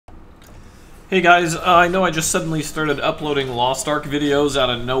Hey guys, I know I just suddenly started uploading Lost Ark videos out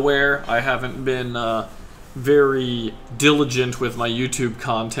of nowhere. I haven't been very diligent with my YouTube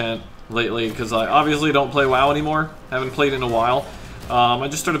content lately because I obviously don't play WoW anymore. Haven't played in a while. I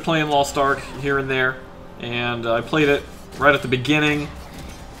just started playing Lost Ark here and there, and I played it right at the beginning,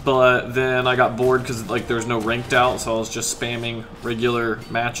 but then I got bored because like there's no ranked out, so I was just spamming regular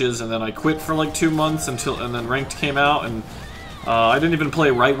matches, and then I quit for like 2 months and then ranked came out, and I didn't even play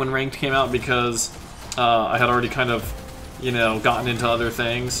right when ranked came out because I had already kind of, you know, gotten into other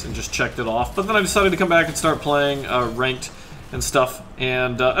things and just checked it off. But then I decided to come back and start playing ranked and stuff.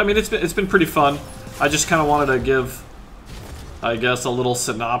 And I mean, it's been pretty fun. I just kind of wanted to give, I guess, a little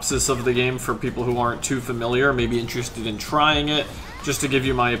synopsis of the game for people who aren't too familiar, maybe interested in trying it, just to give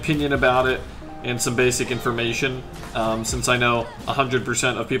you my opinion about it and some basic information, since I know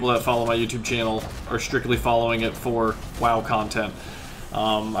 100% of people that follow my YouTube channel are strictly following it for WoW content.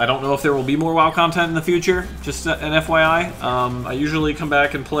 I don't know if there will be more WoW content in the future, just an FYI. I usually come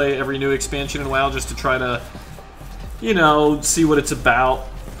back and play every new expansion in WoW just to try to, you know, see what it's about.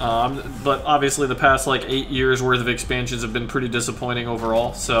 But obviously the past like 8 years worth of expansions have been pretty disappointing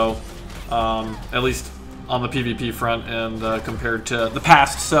overall, so at least on the PvP front and compared to the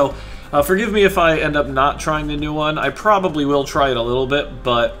past. So forgive me if I end up not trying the new one. I probably will try it a little bit,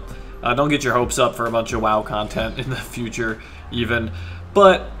 but don't get your hopes up for a bunch of WoW content in the future even.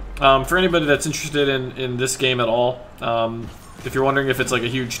 But for anybody that's interested in this game at all, if you're wondering if it's like a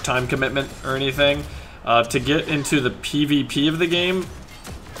huge time commitment or anything, to get into the PvP of the game,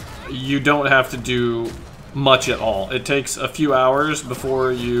 you don't have to do much at all. It takes a few hours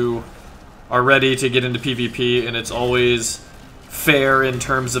before you are ready to get into PvP, and it's always fair in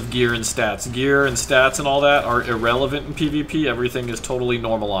terms of gear and stats. Gear and stats and all that are irrelevant in PvP. Everything is totally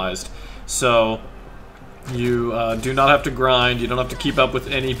normalized. So you do not have to grind. You don't have to keep up with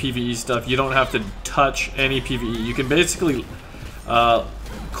any PvE stuff. You don't have to touch any PvE. You can basically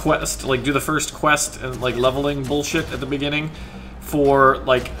quest, like do the first quest and like leveling bullshit at the beginning for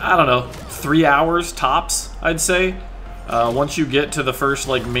like, I don't know, 3 hours tops, I'd say. Once you get to the first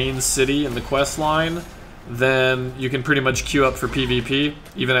like main city in the quest line, then you can pretty much queue up for PvP,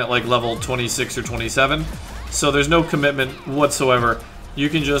 even at like level 26 or 27. So there's no commitment whatsoever. You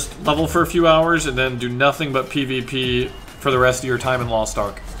can just level for a few hours and then do nothing but PvP for the rest of your time in Lost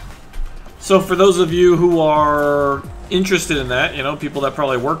Ark. So for those of you who are interested in that, you know, people that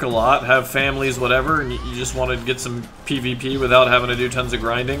probably work a lot, have families, whatever, and you just want to get some PvP without having to do tons of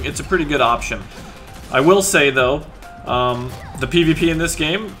grinding, it's a pretty good option. I will say though, the PvP in this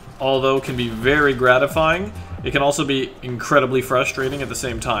game, although can be very gratifying, it can also be incredibly frustrating at the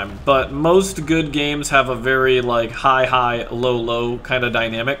same time. But most good games have a very like high, low kind of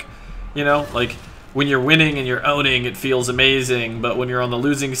dynamic. You know, like when you're winning and you're owning, it feels amazing, but when you're on the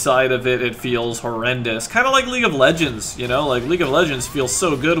losing side of it, it feels horrendous. Kind of like League of Legends, you know? Like League of Legends feels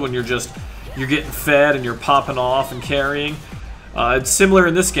so good when you're getting fed and you're popping off and carrying. It's similar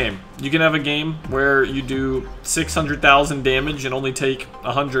in this game. You can have a game where you do 600,000 damage and only take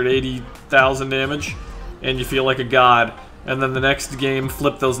 180,000 damage, and you feel like a god. And then the next game,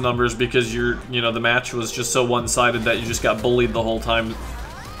 flip those numbers because you know, the match was just so one-sided that you just got bullied the whole time,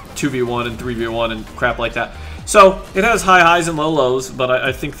 2v1 and 3v1 and crap like that. So it has high highs and low lows, but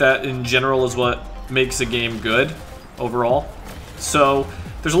I think that in general is what makes a game good overall. So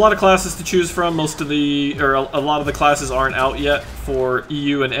there's a lot of classes to choose from. A lot of the classes aren't out yet for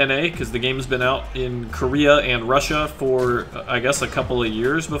EU and NA because the game's been out in Korea and Russia for, I guess, a couple of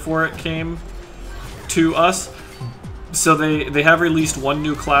years before it came to us. So they have released one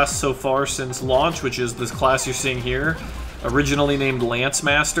new class so far since launch, which is this class you're seeing here, originally named Lance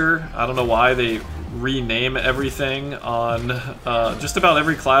Master. I don't know why they rename everything on just about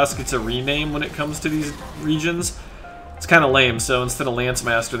every class gets a rename when it comes to these regions. It's kind of lame, so instead of Lance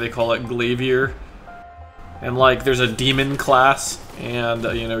Master, they call it Glavier. And like, there's a demon class, and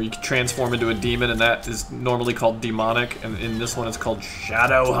you know, you can transform into a demon, and that is normally called demonic. And in this one, it's called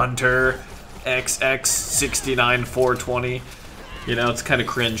Shadow Hunter XX69420. You know, it's kind of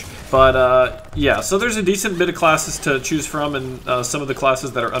cringe, but yeah. So there's a decent bit of classes to choose from, and some of the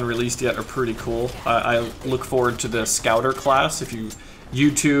classes that are unreleased yet are pretty cool. I look forward to the Scouter class. If you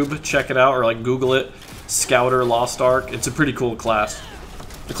YouTube, check it out, or like Google it. Scouter Lost Ark. It's a pretty cool class.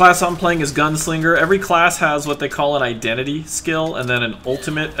 The class I'm playing is Gunslinger. Every class has what they call an identity skill, and then an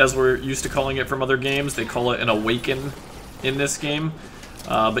ultimate, as we're used to calling it from other games. They call it an awaken in this game.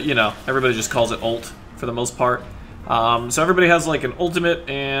 But you know, everybody just calls it ult for the most part. So everybody has like an ultimate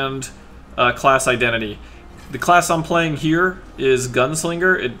and class identity. The class I'm playing here is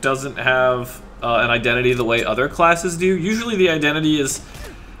Gunslinger. It doesn't have an identity the way other classes do. Usually the identity is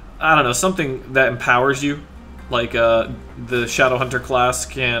I don't know, something that empowers you. Like the Shadowhunter class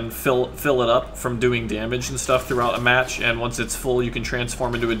can fill it up from doing damage and stuff throughout a match, and once it's full, you can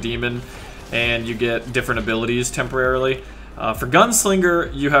transform into a demon, and you get different abilities temporarily. For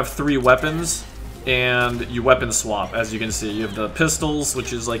Gunslinger, you have 3 weapons, and you weapon swap, as you can see. You have the pistols,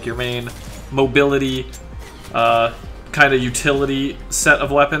 which is like your main mobility kind of utility set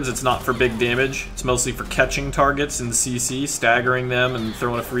of weapons. It's not for big damage. It's mostly for catching targets in CC, staggering them and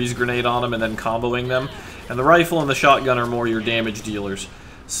throwing a freeze grenade on them and then comboing them. And the rifle and the shotgun are more your damage dealers.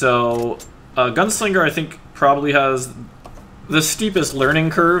 So Gunslinger, I think, probably has the steepest learning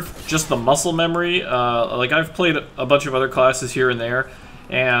curve, just the muscle memory. Like, I've played a bunch of other classes here and there,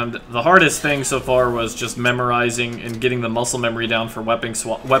 and the hardest thing so far was just memorizing and getting the muscle memory down for weapon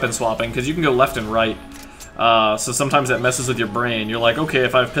swapping, because you can go left and right. So sometimes that messes with your brain. You're like, okay,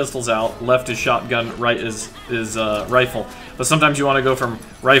 if I have pistols out, left is shotgun, right is rifle. But sometimes you want to go from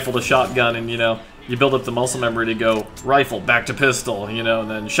rifle to shotgun, and, you know, you build up the muscle memory to go rifle, back to pistol, you know, and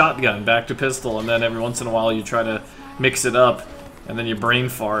then shotgun, back to pistol, and then every once in a while you try to mix it up, and then you brain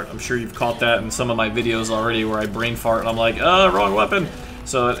fart. I'm sure you've caught that in some of my videos already where I brain fart and I'm like, wrong weapon.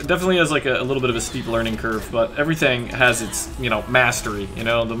 So it definitely has like a little bit of a steep learning curve, but everything has its, you know, mastery. You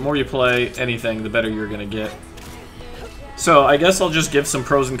know, the more you play anything, the better you're gonna get. So I guess I'll just give some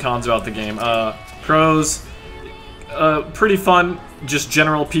pros and cons about the game. Pros, pretty fun, just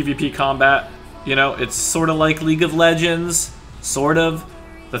general PvP combat. You know, it's sort of like League of Legends, sort of.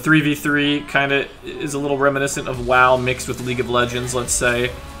 The 3v3 kind of is a little reminiscent of WoW mixed with League of Legends, let's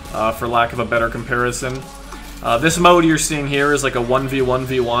say, for lack of a better comparison. This mode you're seeing here is like a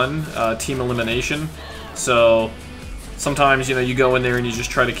 1v1v1 team elimination. So sometimes, you know, you go in there and you just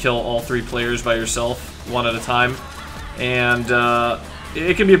try to kill all 3 players by yourself, one at a time. And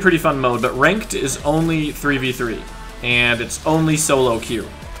it can be a pretty fun mode, but ranked is only 3v3, and it's only solo queue.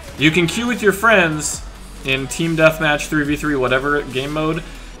 You can queue with your friends in Team Deathmatch, 3v3, whatever game mode.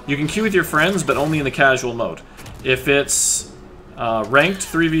 You can queue with your friends, but only in the casual mode. If it's ranked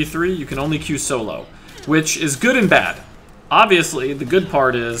 3v3, you can only queue solo, which is good and bad. Obviously, the good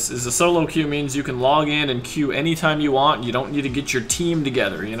part is a solo queue means you can log in and queue anytime you want. You don't need to get your team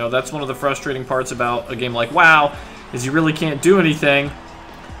together. You know, that's one of the frustrating parts about a game like WoW, is you really can't do anything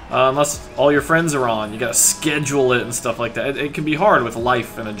unless all your friends are on. You gotta schedule it and stuff like that. It can be hard with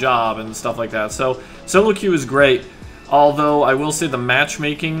life and a job and stuff like that. So solo queue is great, although I will say the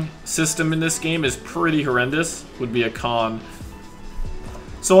matchmaking system in this game is pretty horrendous, would be a con.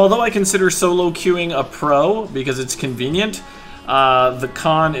 So although I consider solo queuing a pro because it's convenient, the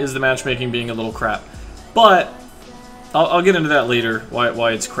con is the matchmaking being a little crap. But I'll get into that later,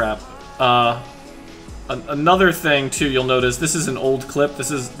 why it's crap. Another thing too, you'll notice this is an old clip.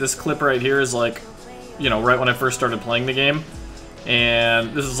 This clip right here is like, you know, right when I first started playing the game,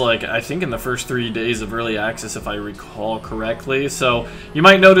 and this is like, I think in the first 3 days of early access, if I recall correctly. So you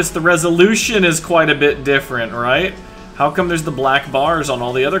might notice the resolution is quite a bit different, right? How come there's the black bars on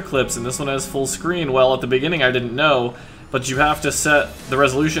all the other clips and this one has full screen? Well, at the beginning I didn't know, but you have to set the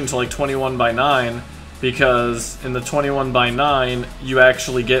resolution to like 21:9. Because in the 21:9, you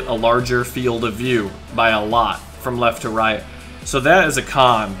actually get a larger field of view by a lot from left to right. So that is a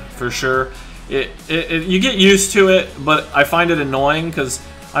con, for sure. You get used to it, but I find it annoying because,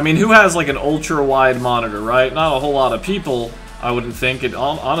 I mean, who has like an ultra-wide monitor, right? Not a whole lot of people, I wouldn't think. It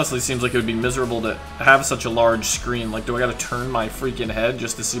honestly seems like it would be miserable to have such a large screen. Like, do I gotta turn my freaking head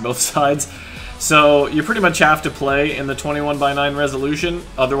just to see both sides? So you pretty much have to play in the 21:9 resolution,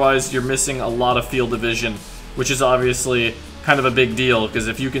 otherwise you're missing a lot of field of vision, which is obviously kind of a big deal, because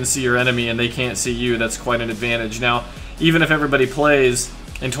if you can see your enemy and they can't see you, that's quite an advantage. Now, even if everybody plays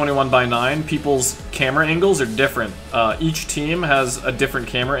in 21:9, people's camera angles are different. Each team has a different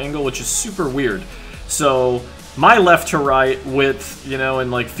camera angle, which is super weird. So my left to right width, you know,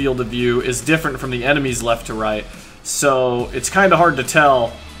 in like field of view is different from the enemy's left to right. So it's kind of hard to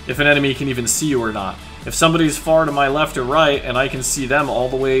tell if an enemy can even see you or not. If somebody's far to my left or right and I can see them all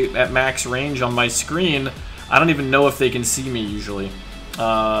the way at max range on my screen, I don't even know if they can see me usually.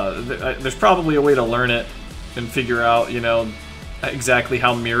 There's probably a way to learn it and figure out, you know, exactly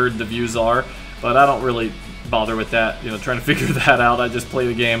how mirrored the views are, but I don't really bother with that, you know, trying to figure that out. I just play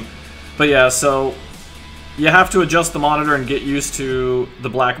the game. But yeah, so you have to adjust the monitor and get used to the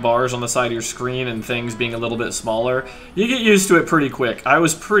black bars on the side of your screen and things being a little bit smaller. You get used to it pretty quick. I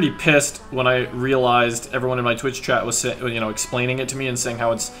was pretty pissed when I realized everyone in my Twitch chat was, you know, explaining it to me and saying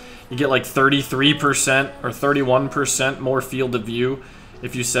how it's, you get like 33% or 31% more field of view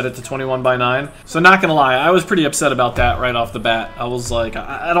if you set it to 21:9. So not gonna lie, I was pretty upset about that right off the bat. I was like,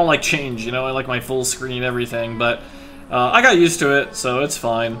 I don't like change, you know, I like my full screen everything, but I got used to it, so it's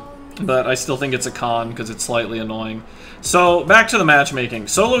fine. But I still think it's a con because it's slightly annoying. So, back to the matchmaking.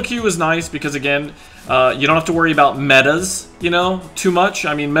 Solo queue is nice because, again, you don't have to worry about metas, you know, too much.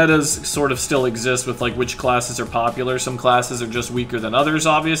 I mean, metas sort of still exist with, like, which classes are popular. Some classes are just weaker than others,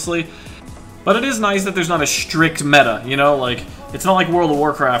 obviously. But it is nice that there's not a strict meta, you know? Like, it's not like World of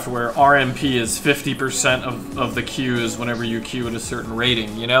Warcraft where RMP is 50% of the queues whenever you queue at a certain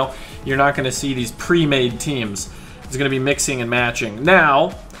rating, you know? You're not going to see these pre-made teams. It's going to be mixing and matching.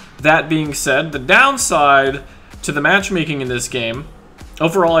 Now, that being said, the downside to the matchmaking in this game,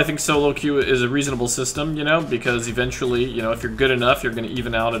 overall I think solo queue is a reasonable system, you know, because eventually, you know, if you're good enough, you're going to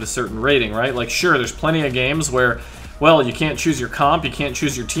even out at a certain rating, right? Like, sure, there's plenty of games where, well, you can't choose your comp, you can't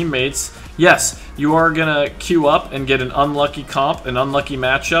choose your teammates. Yes, you are going to queue up and get an unlucky comp, an unlucky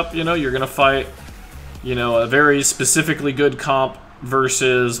matchup, you know, you're going to fight, you know, a very specifically good comp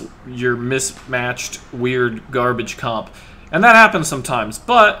versus your mismatched, weird, garbage comp. And that happens sometimes,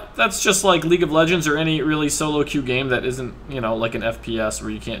 but that's just like League of Legends or any really solo queue game that isn't, you know, like an FPS where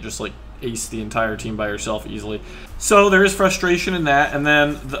you can't just like ace the entire team by yourself easily. So there is frustration in that, and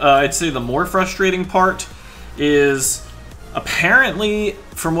then I'd say the more frustrating part is apparently,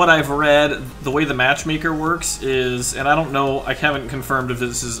 from what I've read, the way the matchmaker works is, and I don't know, I haven't confirmed if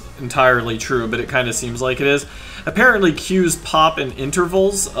this is entirely true, but it kind of seems like it is. Apparently queues pop in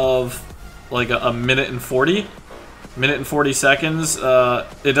intervals of like a minute and 40 seconds.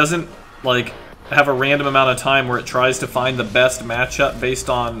 It doesn't like have a random amount of time where it tries to find the best matchup based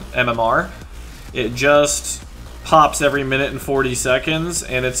on MMR. It just pops every minute and 40 seconds,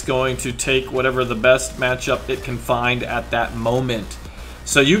 and it's going to take whatever the best matchup it can find at that moment.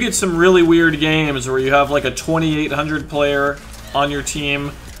 So you get some really weird games where you have like a 2800 player on your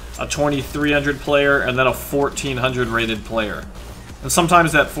team, a 2300 player, and then a 1400 rated player. And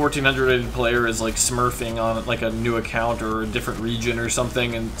sometimes that 1400 rated player is like smurfing on like a new account or a different region or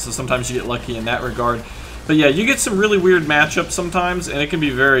something, and so sometimes you get lucky in that regard. But yeah, you get some really weird matchups sometimes, and it can be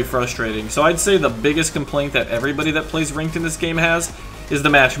very frustrating. So I'd say the biggest complaint that everybody that plays ranked in this game has is the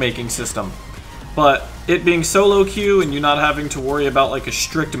matchmaking system. But it being solo queue and you not having to worry about like a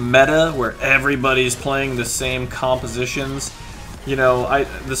strict meta where everybody's playing the same compositions, you know,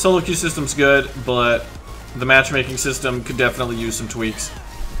 the solo queue system's good, but the matchmaking system could definitely use some tweaks.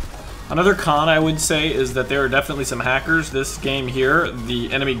 Another con I would say is that there are definitely some hackers. This game here,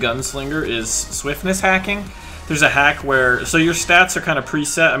 the enemy gunslinger, is swiftness hacking. There's a hack where, so your stats are kind of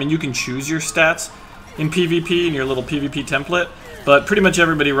preset. I mean, you can choose your stats in PvP in your little PvP template, but pretty much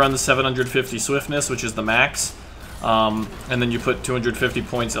everybody runs 750 swiftness, which is the max, and then you put 250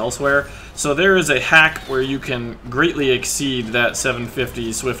 points elsewhere. So there is a hack where you can greatly exceed that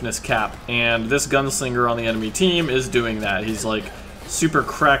 750 swiftness cap, and this gunslinger on the enemy team is doing that. He's like super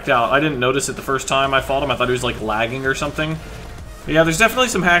cracked out. I didn't notice it the first time I fought him. I thought he was like lagging or something. But yeah, there's definitely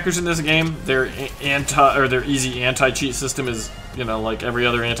some hackers in this game. Their easy anti-cheat system is, you know, like every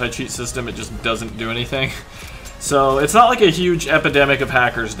other anti-cheat system, it just doesn't do anything. So it's not like a huge epidemic of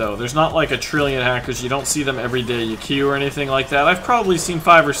hackers, though. There's not like a trillion hackers. You don't see them every day you queue or anything like that. I've probably seen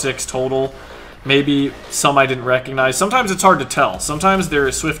 5 or 6 total. Maybe some I didn't recognize. Sometimes it's hard to tell. Sometimes there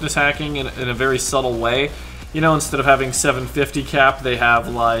is swiftness hacking in a very subtle way. You know, instead of having 750 cap, they have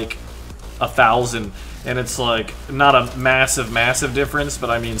like 1,000. And it's like not a massive difference, but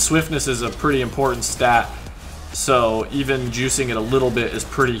I mean, swiftness is a pretty important stat. So even juicing it a little bit is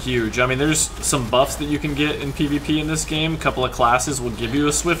pretty huge. I mean, there's some buffs that you can get in PvP in this game. A couple of classes will give you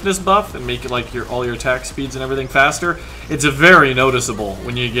a swiftness buff and make it like all your attack speeds and everything faster. It's very noticeable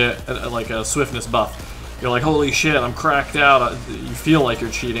when you get like a swiftness buff. You're like, holy shit, I'm cracked out. You feel like you're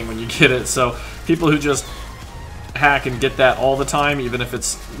cheating when you get it. So people who just hack and get that all the time, even if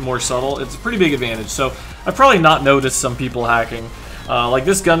it's more subtle, it's a pretty big advantage. So I've probably not noticed some people hacking. Like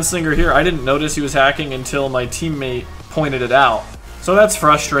this gunslinger here, I didn't notice he was hacking until my teammate pointed it out. So that's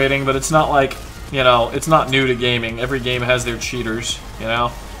frustrating, but it's not like, you know, it's not new to gaming. Every game has their cheaters, you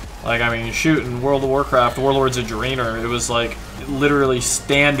know? Like, I mean, shoot, in World of Warcraft, Warlords of Draenor, it was like literally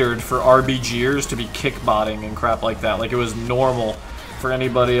standard for RBGers to be kickbotting and crap like that. Like, it was normal for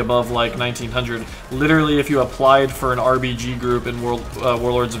anybody above like 1900. Literally, if you applied for an RBG group in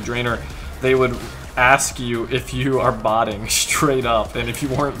Warlords of Draenor, they would ask you if you are botting straight up, and if you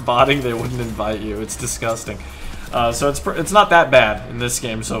weren't botting, they wouldn't invite you. It's disgusting. So it's not that bad in this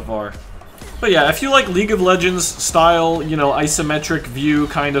game so far. But yeah, if you like League of Legends style, you know, isometric view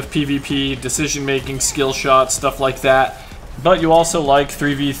kind of PvP, decision-making, skill shots, stuff like that, but you also like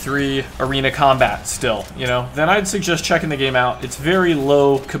 3v3 arena combat still, you know, then I'd suggest checking the game out. It's very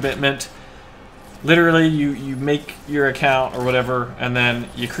low commitment. Literally, you make your account or whatever, and then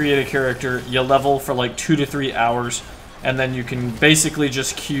you create a character, you level for like 2 to 3 hours, and then you can basically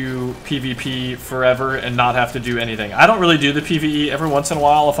just queue PvP forever and not have to do anything. I don't really do the PvE. Every once in a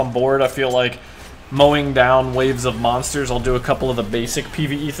while, if I'm bored, I feel like mowing down waves of monsters, I'll do a couple of the basic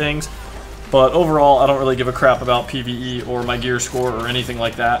PvE things. But overall, I don't really give a crap about PvE or my gear score or anything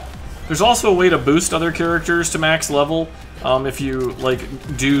like that. There's also a way to boost other characters to max level. If you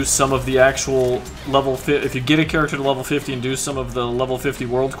like do some of the actual level if you get a character to level 50 and do some of the level 50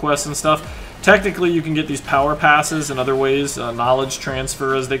 world quests and stuff, technically you can get these power passes and other ways, knowledge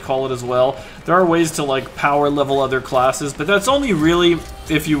transfer as they call it as well. There are ways to like power level other classes, but that's only really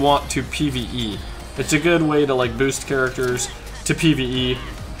if you want to PvE. It's a good way to like boost characters to PvE,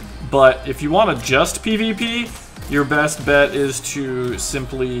 but if you want to just PvP, your best bet is to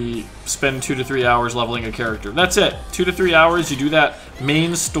simply spend 2 to 3 hours leveling a character. That's it. 2 to 3 hours, you do that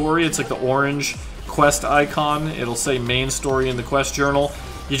main story. It's like the orange quest icon. It'll say main story in the quest journal.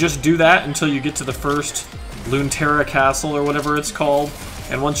 You just do that until you get to the first Luneterra Castle or whatever it's called.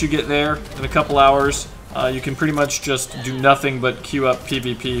 And once you get there, in a couple hours, you can pretty much just do nothing but queue up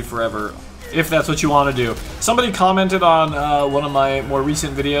PvP forever, if that's what you want to do. Somebody commented on one of my more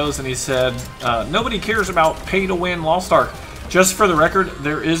recent videos, and he said, nobody cares about pay-to-win Lost Ark. Just for the record,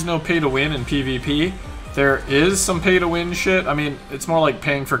 there is no pay-to-win in PvP. There is some pay-to-win shit. I mean, it's more like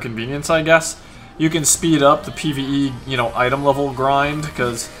paying for convenience, I guess. You can speed up the PvE, you know, item level grind,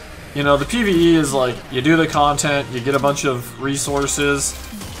 because, you know, the PvE is like, you do the content, you get a bunch of resources,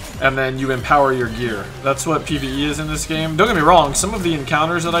 and then you empower your gear. That's what PvE is in this game. Don't get me wrong, some of the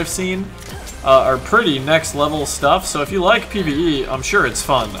encounters that I've seen are pretty next level stuff, so if you like PvE, I'm sure it's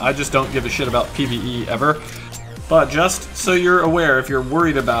fun. I just don't give a shit about PvE ever. But just so you're aware, if you're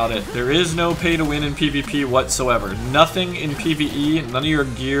worried about it, there is no pay to win in PvP whatsoever. Nothing in PvE, none of your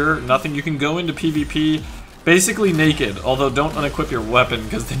gear, nothing. You can go into PvP basically naked, although don't unequip your weapon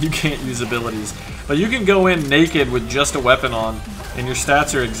because then you can't use abilities. But you can go in naked with just a weapon on, and your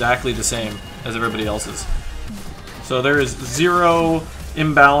stats are exactly the same as everybody else's. So there is zero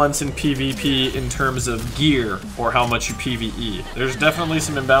imbalance in PvP in terms of gear or how much you PvE. There's definitely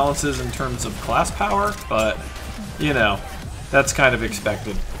some imbalances in terms of class power, but, you know, that's kind of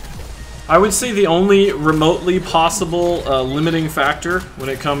expected. I would say the only remotely possible limiting factor when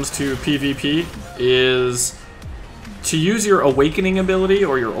it comes to PvP is to use your awakening ability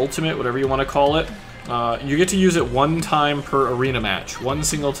or your ultimate, whatever you want to call it. You get to use it one time per arena match. One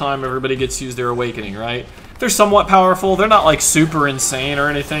single time everybody gets to use their awakening, right? They're somewhat powerful. They're not like super insane or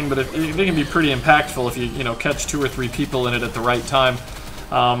anything, but they can be pretty impactful if you know, catch 2 or 3 people in it at the right time.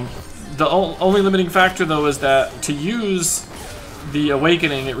 The only limiting factor though is that to use the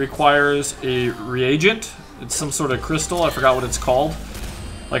awakening, it requires a reagent. It's some sort of crystal. I forgot what it's called,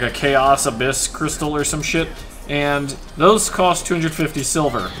 like a Chaos Abyss crystal or some shit. And those cost 250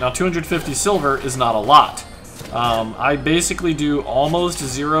 silver. Now 250 silver is not a lot. I basically do almost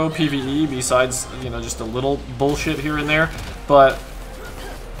zero PvE besides, you know, just a little bullshit here and there. But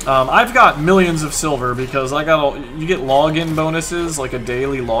I've got millions of silver because you get login bonuses, like a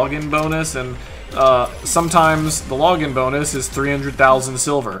daily login bonus, and sometimes the login bonus is 300,000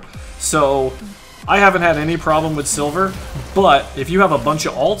 silver. So I haven't had any problem with silver, but if you have a bunch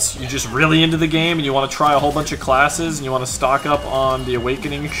of alts, you're just really into the game and you want to try a whole bunch of classes and you want to stock up on the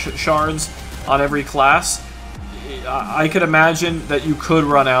awakening shards on every class, I could imagine that you could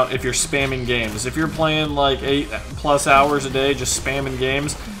run out if you're spamming games. If you're playing like 8+ hours a day just spamming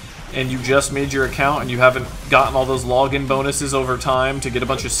games and you just made your account and you haven't gotten all those login bonuses over time to get a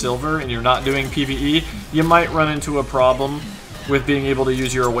bunch of silver and you're not doing PvE, you might run into a problem with being able to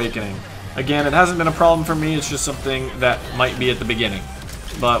use your awakening. Again, it hasn't been a problem for me, it's just something that might be at the beginning.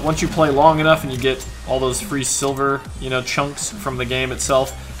 But once you play long enough and you get all those free silver, you know, chunks from the game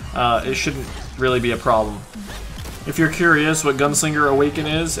itself, it shouldn't really be a problem. If you're curious what Gunslinger Awaken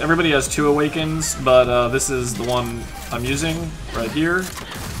is, everybody has 2 Awakens, but this is the one I'm using right here.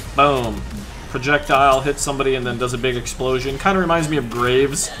 Boom. Projectile hits somebody and then does a big explosion. Kind of reminds me of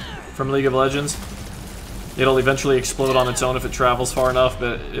Graves from League of Legends. It'll eventually explode on its own if it travels far enough,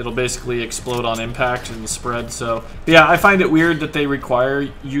 but it'll basically explode on impact and spread. So, but yeah, I find it weird that they require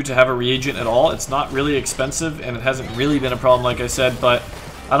you to have a reagent at all. It's not really expensive, and it hasn't really been a problem, like I said, but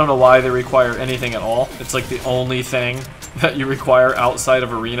I don't know why they require anything at all. It's like the only thing that you require outside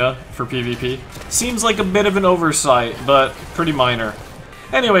of Arena for PvP. Seems like a bit of an oversight, but pretty minor.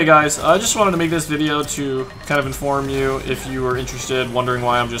 Anyway, guys, I just wanted to make this video to kind of inform you if you were interested, wondering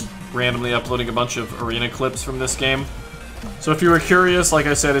why I'm just randomly uploading a bunch of arena clips from this game. So if you were curious, like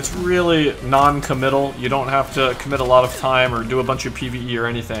I said, it's really non-committal. You don't have to commit a lot of time or do a bunch of PvE or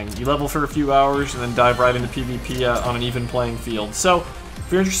anything. You level for a few hours and then dive right into PvP on an even playing field. So if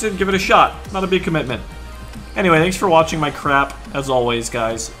you're interested, give it a shot. Not a big commitment. Anyway, thanks for watching my crap, as always,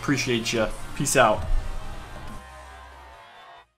 guys. Appreciate ya. Peace out.